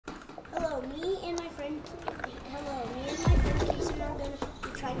friend, hello, me and my friend Kasen are going to be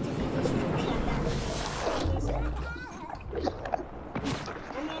trying to do this trick shot that we did.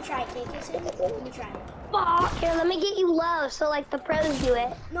 I'm going to try it, okay, Kasen? Let me try it. Oh, here, let me get you low so like the pros do it.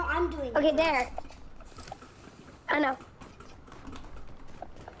 No, I'm doing it. Okay, there. I know.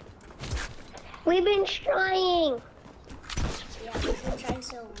 We've been trying. Yeah, we've been trying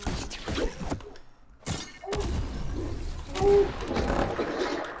so long.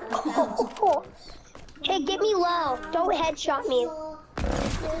 Hey, get me low. Don't headshot me.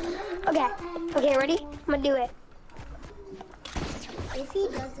 Okay. Okay, ready? I'm gonna do it. If he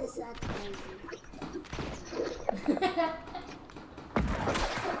does this, that's crazy.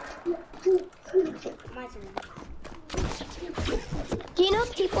 My turn. Do you know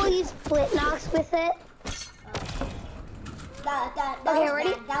people use flint knocks with it? That Okay, was ready?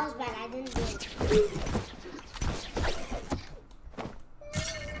 bad. That was bad. I didn't do it.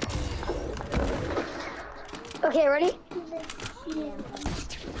 Okay, ready? Yeah.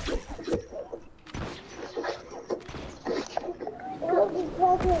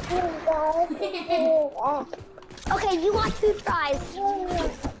 Okay, you got 2 tries.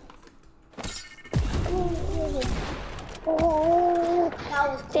 That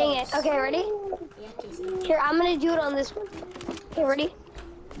was close. Dang it. Okay, ready? Yeah, Kasen. Here, I'm gonna do it on this one. Okay, ready?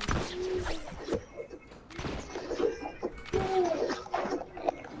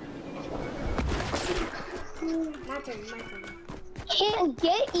 My turn. Can't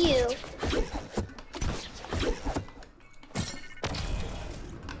get you.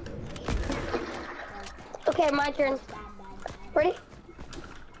 Okay, my turn. Bad. Ready?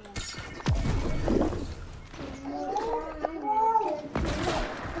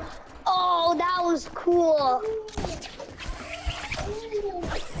 Oh, that was cool.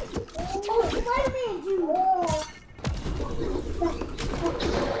 Oh, Spider-Man, dude.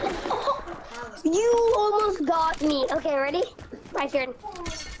 You almost got me. Okay, ready? My turn.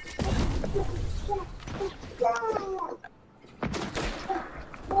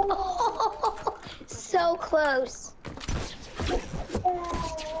 Oh, so close.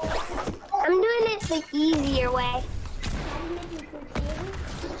 I'm doing it the easier way.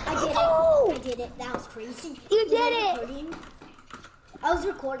 I did it. Oh! I did it. That was crazy. You Was I did it. recording? I was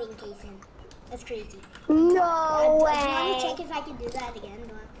recording, Kasen. That's crazy. No Do you want way. to check if I can do that again? Do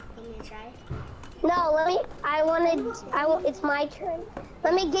you want me to try? No, let me. It's my turn.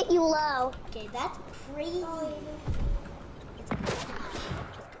 Let me get you low. Okay, that's crazy. No,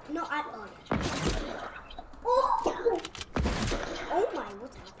 oh my,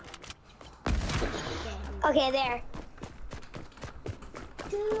 what's happening? Okay, there.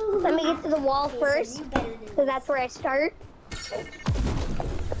 Dude. Let me get to the wall Okay, first, so you better than because that's where I start.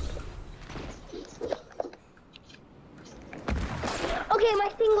 Okay, my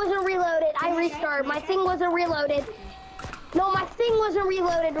thing wasn't reloaded. I restart. My thing wasn't reloaded. No, my thing wasn't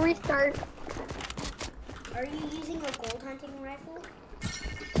reloaded. Restart. Are you using a gold hunting rifle?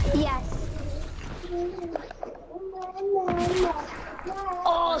 Yes.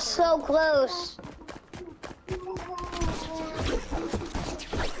 Oh, so close.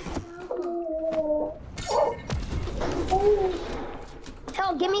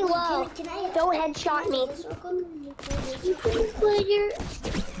 Hell, give me low. Don't headshot me. Player,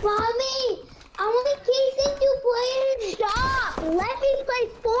 mommy, I want Kasen to play. Stop. Let me play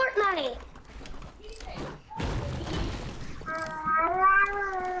Fortnite.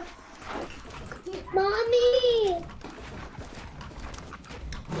 Mommy.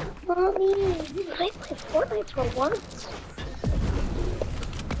 Can I play Fortnite for once?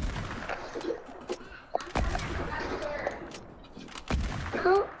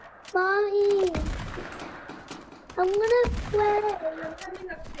 Oh, Mommy. I wanna play.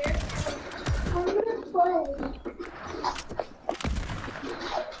 I wanna play.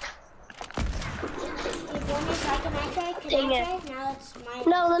 Dang it. Now it's my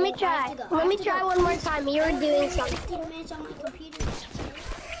No, let me go. I try. have to go. Let me try one more time. You were doing something. 15 minutes on my computer.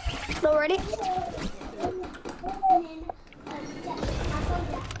 No, ready?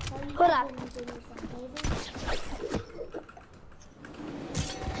 Hold up.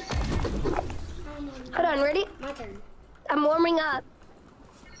 Hold on, ready? My turn. I'm warming up.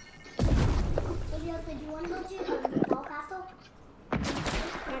 Hey, Joseph, do you want to go to Ball Castle?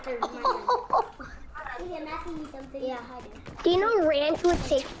 My turn. Hey, I'm asking you something. Yeah, I do. Do you know ranch with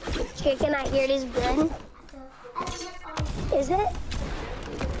chicken? I hear it is good. Is it?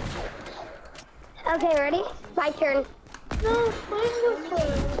 Okay, ready? My turn. No, mine's no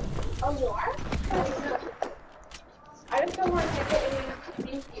turn. Oh, you are? I just don't want to get any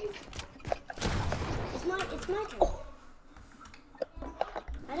confused. It's my turn.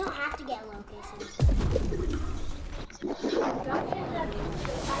 I don't have to get low, Kasen. Listen, it's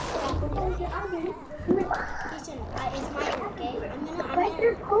my turn, okay? I'm gonna But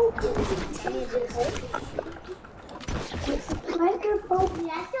you're poking. Like you're poking.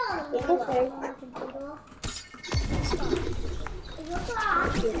 Yeah, I still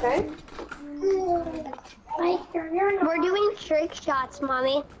Okay. We're doing trick shots,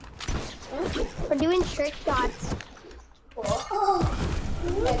 Mommy. We're doing trick shots. Oh,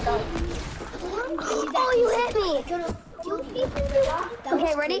 you hit me.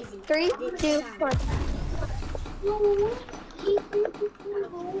 Okay, ready? 3, 2, 1.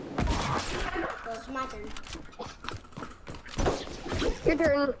 It's my turn. Your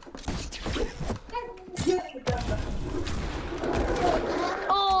turn.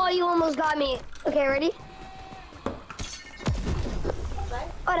 Oh, you almost got me. Okay, ready?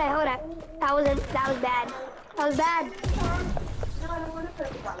 Hold on. That was bad. That was bad.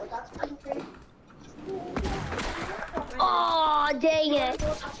 Oh, dang it.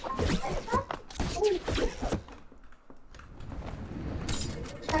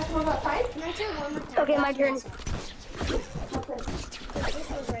 Can I try one more time? Okay, my turn. This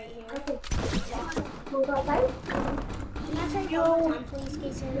was right here. Can I try one more time, please,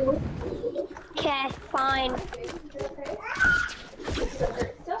 Kasen? Okay, fine.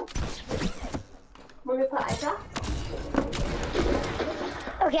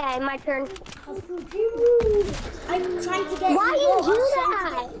 Okay, my turn. I'm trying to get. Why you do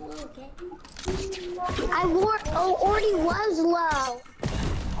that? Okay. I already was low.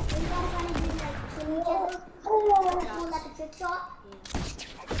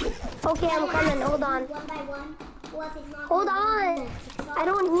 Okay, I'm coming. Hold on. One by one. Hold on. I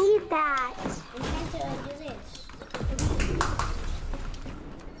don't need that. I'm trying to do this.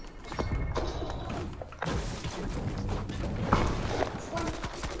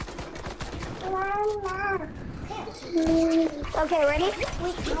 Okay, ready?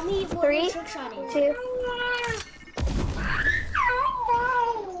 Wait, tell me what 3, your trick shot is. 2.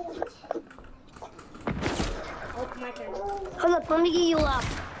 Oh, my turn. Hold up, let me get you up.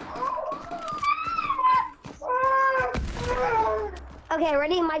 Okay,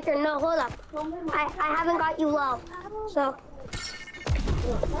 ready? My turn. No, hold up. I haven't got you low. So.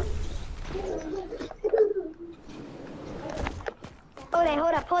 Okay,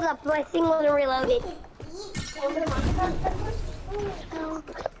 hold up. My thing wasn't reloaded. You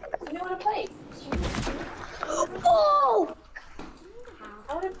know what to play? Oh!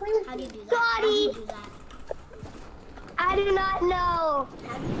 I want to play with How do you do that? Got How do you it. do that? I do not know.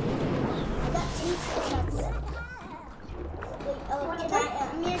 How do you do that? I got 2 trick shots. Wait, oh, I'm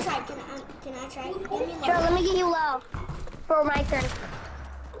gonna try. Can I try? Get me low. Sure, let me get you low. For my turn.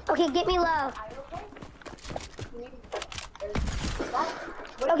 Okay, get me low.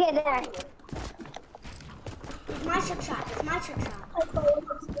 Okay, there. It's my trick shot. It's my trick shot.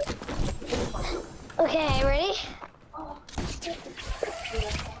 Okay, ready?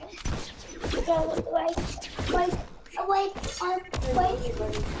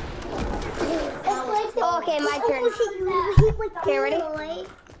 Okay, my turn. Okay, ready?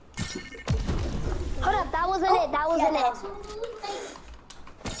 Hold up, that wasn't it. That wasn't it.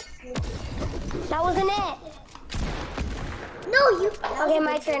 That wasn't it. No, you. Okay,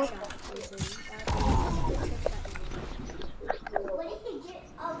 my turn. What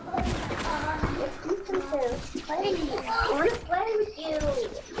did you get? I want to play with you.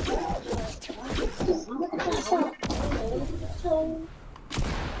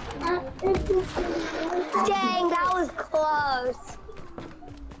 Dang, that was close.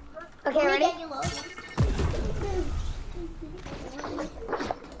 Okay, ready?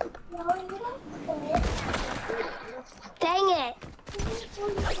 Dang it.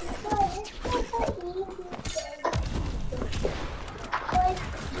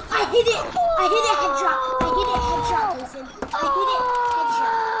 I hit it. I hit a headshot. Kasen. I hit it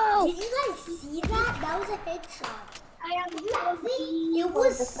headshot. Did you guys see that? That was a headshot. It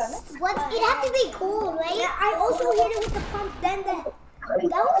was what? It had to be cool, right? Yeah, I also hit it with the pump. Then that was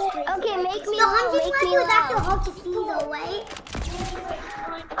crazy. Okay, make me The low. hunting Make one me was after low. Hulk Casino, right?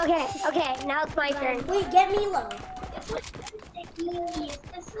 Okay, now it's my turn. Wait, get me low.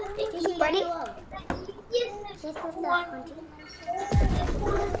 Ready?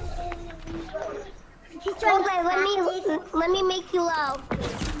 Okay, let me make you low.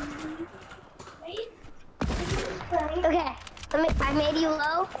 Okay, I made you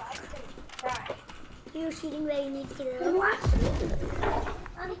low. You're shooting where you need to get low.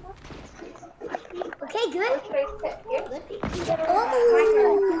 Okay, good. Oh, my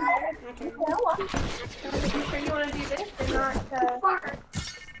turn. You want to do this or not?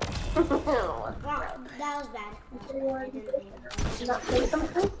 Wow. That was bad.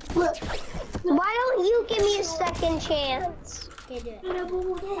 Why don't you give me a second chance? Okay, do it.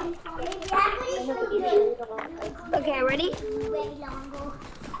 Okay, ready?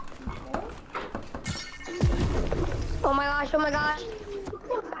 Oh my gosh, oh my gosh.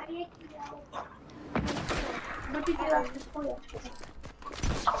 What did you do after school yesterday?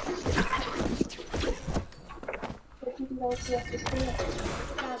 What did you guys do after school yesterday?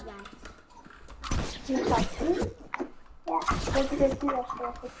 That was bad. You talked to me? Yeah. What did you guys do yesterday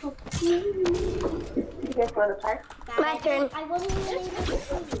after school? Did you guys go to the park? My turn. I wasn't even able to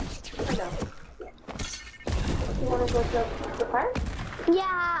see. I know. You want to go to the park? Yeah,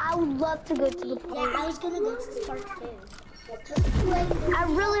 I would love to go to the park. Yeah, I was gonna go to the park too. I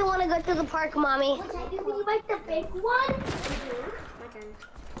really want to go to the park, Mommy. You like the big one? My turn.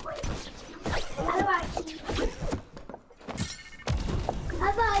 How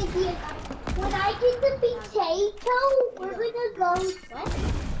about idea? When I get the potato, we're gonna go. What?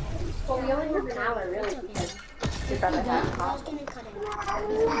 Well, we only have an hour, really, because your brother has I was coffee. gonna cut it.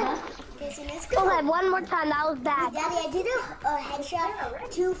 Okay, so let's go. Okay, one more time. That was bad. Daddy, I did a headshot,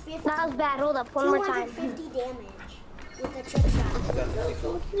 250. That was bad. Hold up, one more time. 250 damage with a trick shot.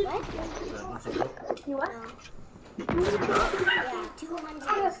 What? You what? No. Yeah, 200.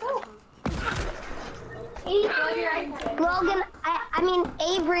 Logan, I mean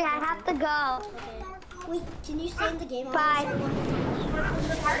Avery, I have to go. Okay. Wait, can you stay in the game? Bye.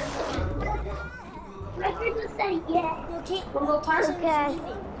 Okay. We'll go park? Okay,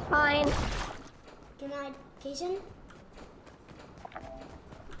 fine. Can I, Kasen?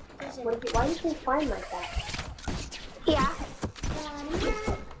 Kasen. Why do you think fine like that? Yeah.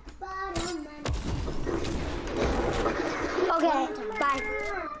 Okay, bye.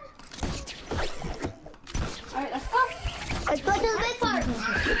 Alright, let's go. Let's go to the big park.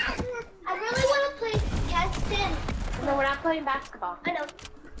 I really want to play Kasen. No, we're not playing basketball. I know.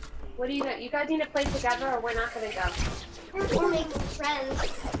 What do you guys need to play together or we're not going to go? We're making friends.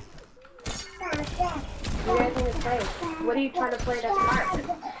 You guys need to play. What are you trying to play at the park?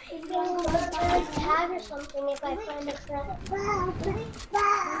 Tag or something if I find a friend.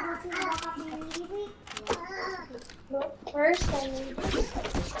 First, I need.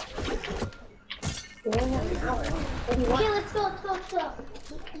 We only have an hour. What do you want? Okay, let's go.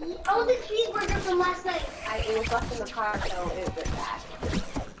 I want the cheeseburger from last night. It was left in the car, so it was bad.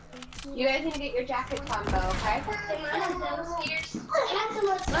 You guys need to get your jackets on, though, okay? Let's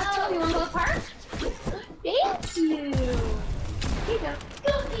Let's go. You want to go to the park? Thank you. Here you go.